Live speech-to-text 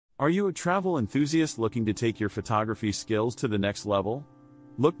Are you a travel enthusiast looking to take your photography skills to the next level?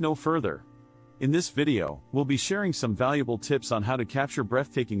 Look no further. In this video, we'll be sharing some valuable tips on how to capture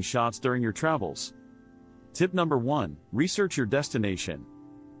breathtaking shots during your travels. Tip number 1, research your destination.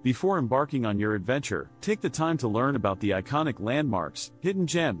 Before embarking on your adventure, take the time to learn about the iconic landmarks, hidden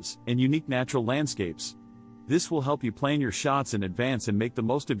gems, and unique natural landscapes. This will help you plan your shots in advance and make the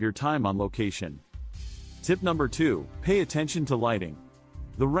most of your time on location. Tip number 2, pay attention to lighting.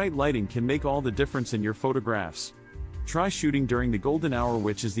 The right lighting can make all the difference in your photographs. Try shooting during the golden hour,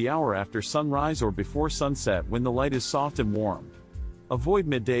 which is the hour after sunrise or before sunset, when the light is soft and warm. Avoid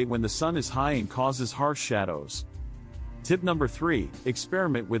midday when the sun is high and causes harsh shadows. Tip number 3,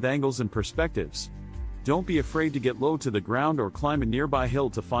 experiment with angles and perspectives. Don't be afraid to get low to the ground or climb a nearby hill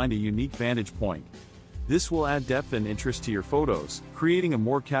to find a unique vantage point. This will add depth and interest to your photos, creating a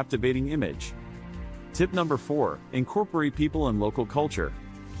more captivating image. Tip number 4, incorporate people and local culture.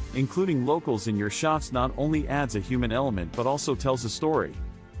 Including locals in your shots not only adds a human element but also tells a story.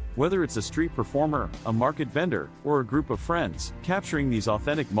 Whether it's a street performer, a market vendor, or a group of friends, capturing these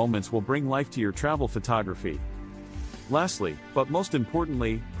authentic moments will bring life to your travel photography. Lastly, but most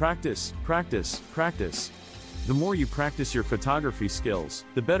importantly, practice, practice, practice. The more you practice your photography skills,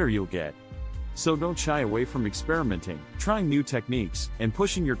 the better you'll get. So don't shy away from experimenting, trying new techniques, and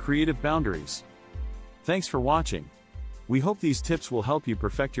pushing your creative boundaries. Thanks for watching. We hope these tips will help you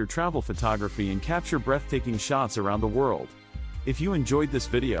perfect your travel photography and capture breathtaking shots around the world. If you enjoyed this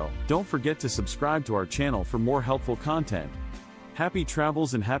video, don't forget to subscribe to our channel for more helpful content. Happy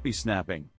travels and happy snapping!